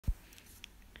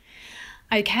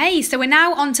Okay, so we're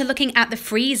now on to looking at the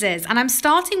Friezes, and I'm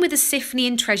starting with the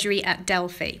Siphnian Treasury at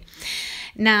Delphi.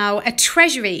 Now, a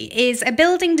treasury is a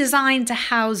building designed to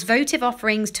house votive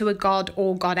offerings to a god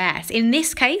or goddess. In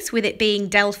this case, with it being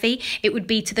Delphi, it would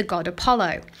be to the god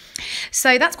Apollo.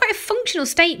 So that's quite a functional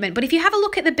statement, but if you have a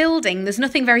look at the building, there's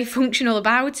nothing very functional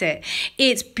about it.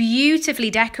 It's beautifully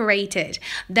decorated.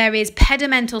 There is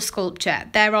pedamental sculpture.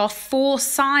 There are 4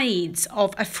 sides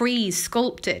of a frieze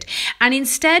sculpted. And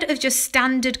instead of just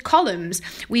standard columns,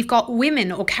 we've got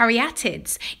women or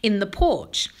caryatids in the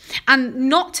porch. And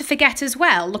not to forget as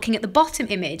well, looking at the bottom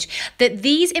image, that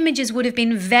these images would have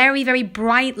been very, very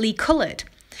brightly coloured.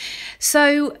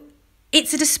 So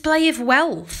it's a display of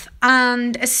wealth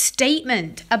and a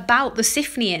statement about the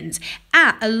Siphnians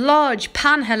at a large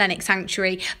pan-Hellenic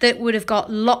sanctuary that would have got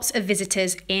lots of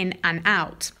visitors in and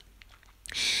out.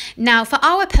 Now, for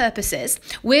our purposes,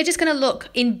 we're just going to look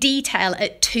in detail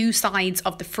at 2 sides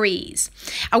of the frieze.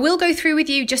 I will go through with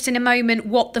you just in a moment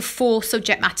what the 4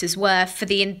 subject matters were for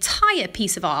the entire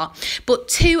piece of art, but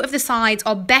 2 of the sides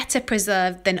are better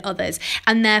preserved than others,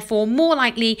 and therefore more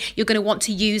likely you're going to want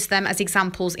to use them as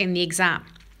examples in the exam.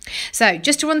 So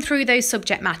just to run through those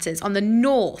subject matters, on the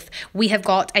north we have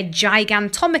got a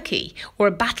gigantomachy, or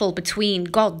a battle between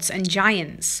gods and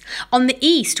giants. On the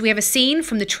east we have a scene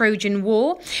from the Trojan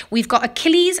War. We've got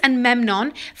Achilles and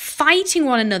Memnon fighting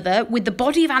one another with the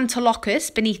body of Antilochus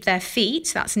beneath their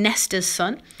feet. That's Nestor's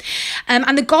son.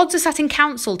 And the gods are sat in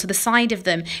council to the side of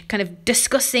them, kind of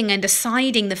discussing and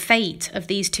deciding the fate of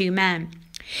these 2 men.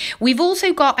 We've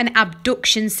also got an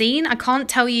abduction scene. I can't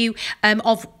tell you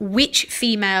of which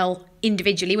female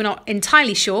individually, we're not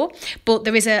entirely sure, but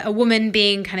there is a woman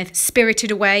being kind of spirited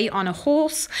away on a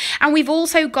horse. And we've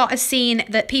also got a scene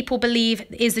that people believe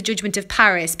is the Judgment of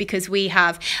Paris, because we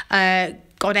have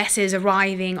goddesses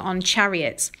arriving on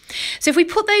chariots. So if we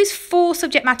put those 4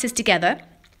 subject matters together,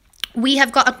 we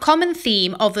have got a common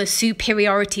theme of the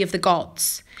superiority of the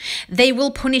gods. They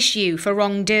will punish you for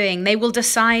wrongdoing. They will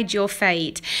decide your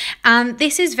fate. And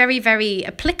this is very, very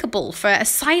applicable for a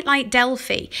site like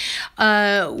Delphi,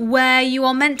 where you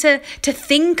are meant to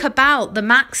think about the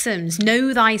maxims,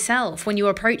 know thyself, when you're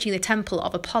approaching the temple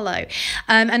of Apollo.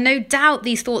 And no doubt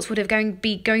these thoughts would have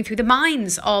be going through the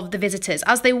minds of the visitors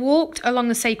as they walked along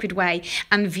the sacred way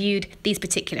and viewed these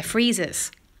particular friezes.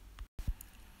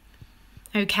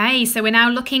 Okay, so we're now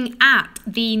looking at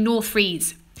the North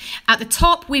Frieze. At the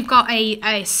top, we've got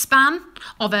a span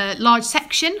of a large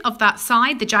section of that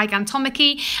side, the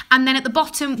gigantomachy, and then at the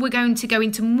bottom, we're going to go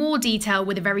into more detail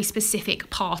with a very specific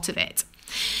part of it.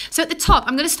 So at the top,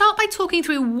 I'm going to start by talking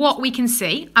through what we can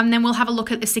see, and then we'll have a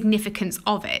look at the significance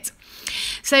of it.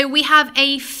 So we have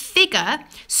a figure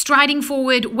striding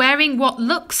forward wearing what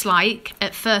looks like,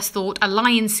 at first thought, a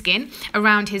lion skin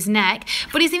around his neck,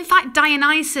 but is in fact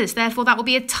Dionysus, therefore that will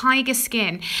be a tiger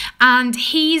skin. And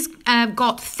he's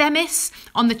got Themis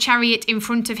on the chariot in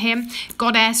front of him,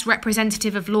 goddess,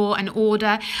 representative of law and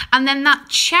order, and then that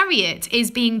chariot is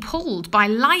being pulled by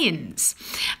lions.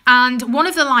 And one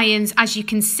of the lions, as you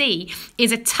can see,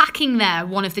 is attacking there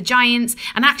one of the giants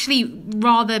and actually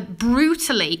rather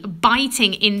brutally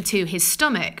biting into his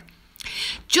stomach.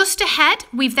 Just ahead,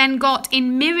 we've then got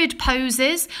in mirrored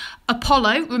poses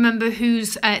Apollo, remember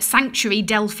whose sanctuary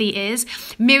Delphi is,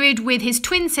 mirrored with his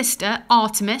twin sister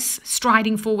Artemis,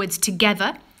 striding forwards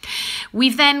together.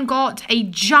 We've then got a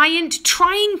giant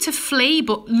trying to flee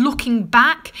but looking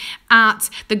back at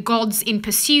the gods in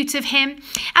pursuit of him.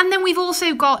 And then we've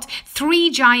also got 3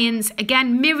 giants,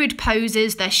 again mirrored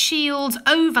poses, their shields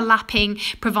overlapping,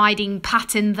 providing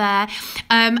pattern there.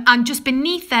 And just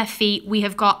beneath their feet we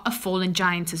have got a fallen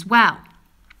giant as well.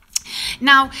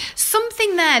 Now,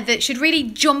 something there that should really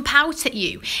jump out at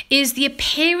you is the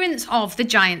appearance of the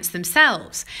giants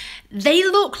themselves. They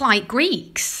look like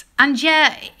Greeks, and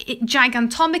yet,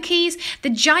 gigantomachies, the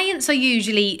giants are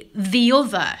usually the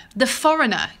other, the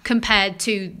foreigner, compared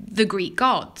to the Greek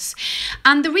gods.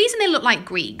 And the reason they look like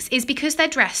Greeks is because they're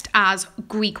dressed as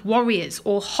Greek warriors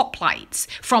or hoplites,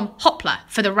 from hopla,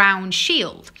 for the round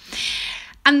shield.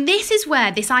 And this is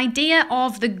where this idea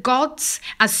of the gods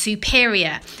as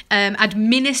superior,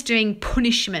 administering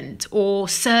punishment or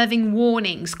serving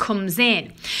warnings comes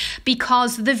in,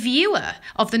 because the viewer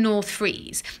of the North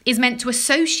Frieze is meant to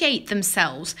associate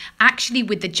themselves actually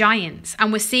with the giants,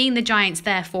 and we're seeing the giants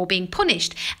therefore being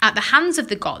punished at the hands of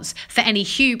the gods for any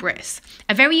hubris,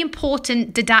 a very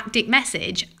important didactic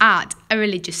message at a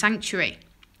religious sanctuary.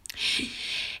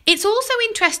 It's also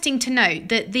interesting to note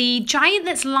that the giant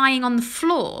that's lying on the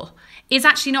floor is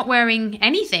actually not wearing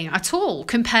anything at all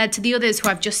compared to the others who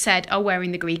I've just said are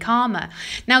wearing the Greek armour.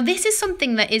 Now, this is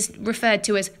something that is referred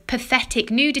to as pathetic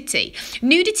nudity.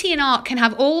 Nudity in art can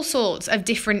have all sorts of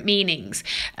different meanings.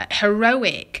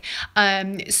 Heroic.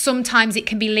 Sometimes it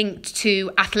can be linked to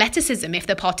athleticism if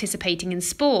they're participating in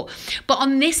sport. But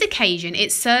on this occasion,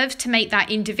 it serves to make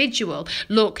that individual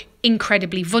look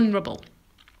incredibly vulnerable.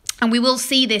 And we will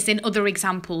see this in other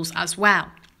examples as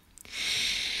well.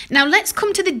 Now let's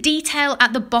come to the detail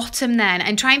at the bottom then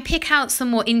and try and pick out some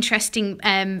more interesting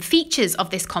features of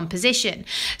this composition.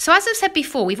 So as I've said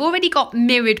before, we've already got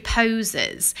mirrored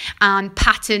poses and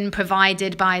pattern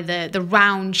provided by the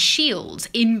round shields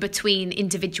in between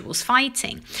individuals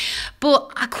fighting.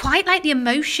 But I quite like the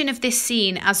emotion of this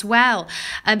scene as well.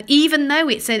 Even though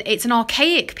it's an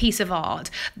archaic piece of art,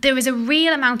 there is a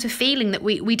real amount of feeling that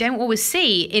we don't always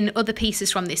see in other pieces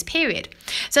from this period.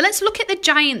 So let's look at the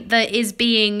giant that is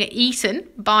being eaten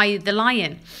by the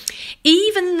lion.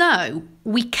 Even though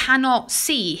we cannot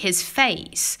see his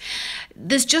face,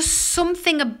 there's just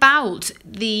something about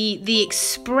the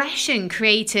expression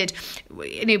created,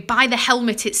 by the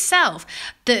helmet itself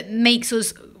that makes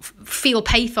us feel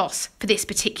pathos for this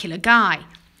particular guy.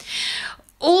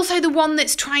 Also the one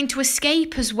that's trying to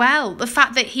escape as well. The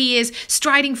fact that he is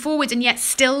striding forwards and yet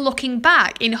still looking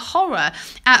back in horror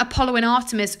at Apollo and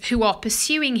Artemis who are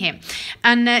pursuing him.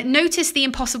 And notice the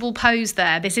impossible pose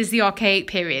there. This is the archaic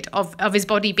period of his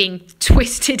body being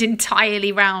twisted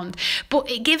entirely round. But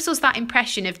it gives us that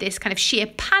impression of this kind of sheer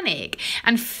panic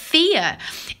and fear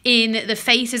in the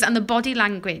faces and the body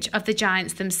language of the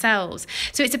giants themselves.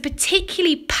 So it's a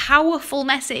particularly powerful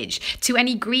message to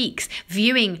any Greeks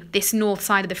viewing this north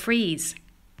side of the frieze.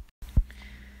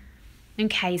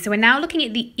 Okay, so we're now looking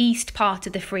at the east part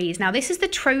of the frieze. Now, this is the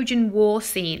Trojan War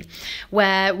scene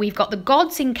where we've got the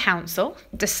gods in council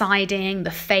deciding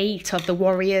the fate of the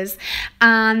warriors,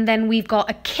 and then we've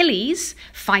got Achilles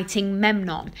fighting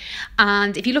Memnon.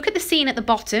 And if you look at the scene at the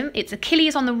bottom, it's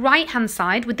Achilles on the right-hand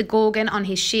side with the Gorgon on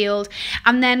his shield,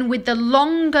 and then with the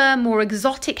longer, more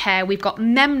exotic hair, we've got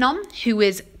Memnon, who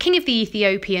is king of the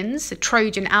Ethiopians, a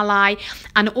Trojan ally,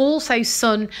 and also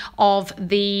son of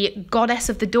the goddess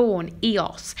of the dawn,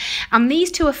 Eos. And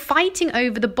these two are fighting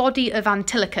over the body of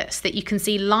Antilochus that you can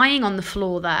see lying on the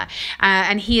floor there.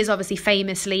 And he is obviously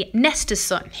famously Nestor's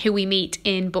son, who we meet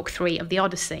in Book 3 of the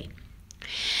Odyssey.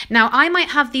 Now, I might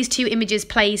have these two images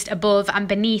placed above and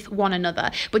beneath one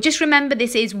another, but just remember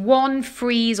this is one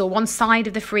frieze or one side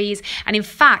of the frieze, and in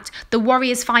fact, the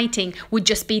warriors fighting would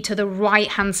just be to the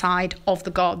right-hand side of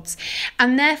the gods.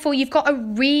 And therefore, you've got a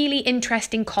really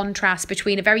interesting contrast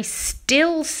between a very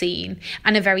still scene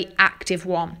and a very active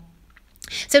one.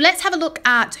 So let's have a look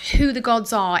at who the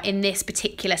gods are in this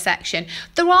particular section.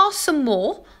 There are some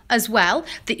more as well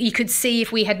that you could see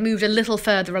if we had moved a little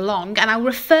further along, and I'll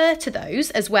refer to those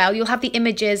as well. You'll have the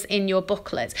images in your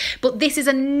booklet, but this is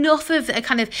enough of a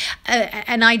kind of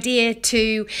an idea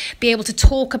to be able to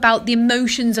talk about the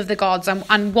emotions of the gods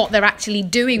and what they're actually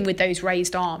doing with those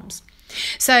raised arms.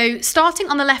 So starting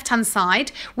on the left hand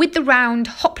side with the round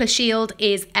Hopla shield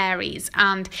is Ares,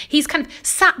 and he's kind of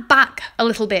sat back a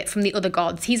little bit from the other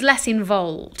gods. He's less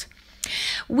involved.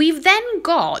 We've then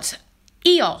got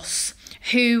Eos,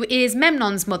 who is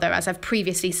Memnon's mother, as I've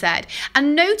previously said.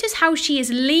 And notice how she is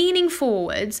leaning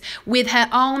forwards with her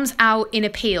arms out in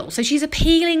appeal. So she's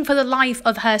appealing for the life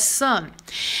of her son.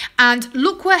 And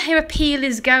look where her appeal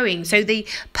is going. So the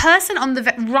person on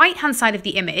the right-hand side of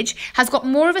the image has got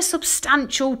more of a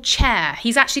substantial chair.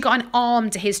 He's actually got an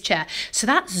arm to his chair. So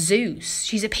that's Zeus.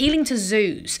 She's appealing to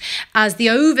Zeus as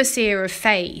the overseer of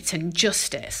fate and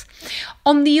justice.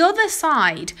 On the other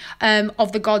side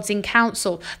of the gods in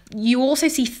council, you also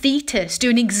see Thetis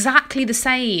doing exactly the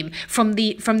same from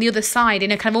the other side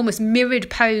in a kind of almost mirrored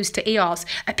pose to Eos,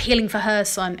 appealing for her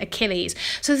son Achilles.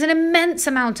 So there's an immense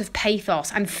amount of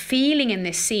pathos and feeling in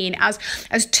this scene as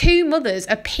two mothers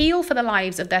appeal for the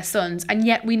lives of their sons, and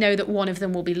yet we know that one of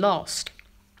them will be lost.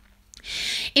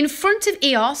 In front of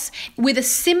Eos, with a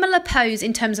similar pose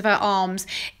in terms of her arms,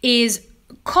 is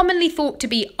commonly thought to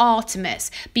be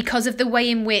Artemis because of the way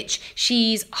in which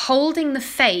she's holding the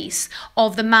face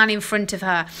of the man in front of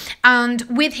her, and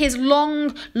with his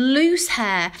long loose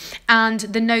hair and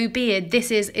the no beard,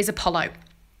 this is Apollo.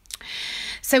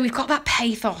 So we've got that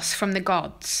pathos from the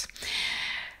gods.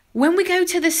 When we go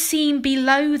to the scene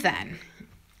below then,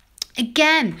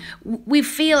 again, we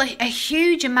feel a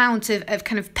huge amount of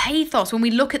kind of pathos when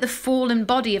we look at the fallen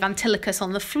body of Antilochus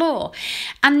on the floor.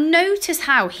 And notice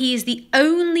how he is the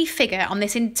only figure on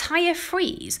this entire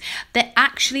frieze that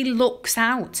actually looks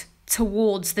out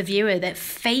towards the viewer, that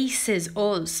faces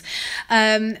us.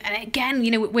 And again,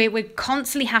 we're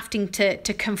constantly having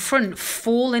to confront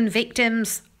fallen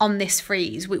victims on this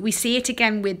frieze. We see it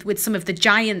again with some of the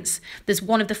giants. There's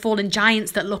one of the fallen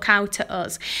giants that look out at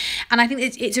us. And I think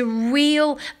it's a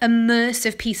real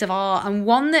immersive piece of art, and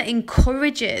one that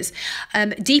encourages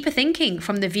deeper thinking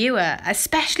from the viewer,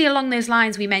 especially along those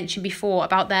lines we mentioned before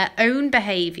about their own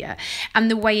behaviour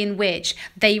and the way in which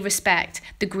they respect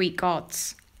the Greek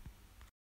gods.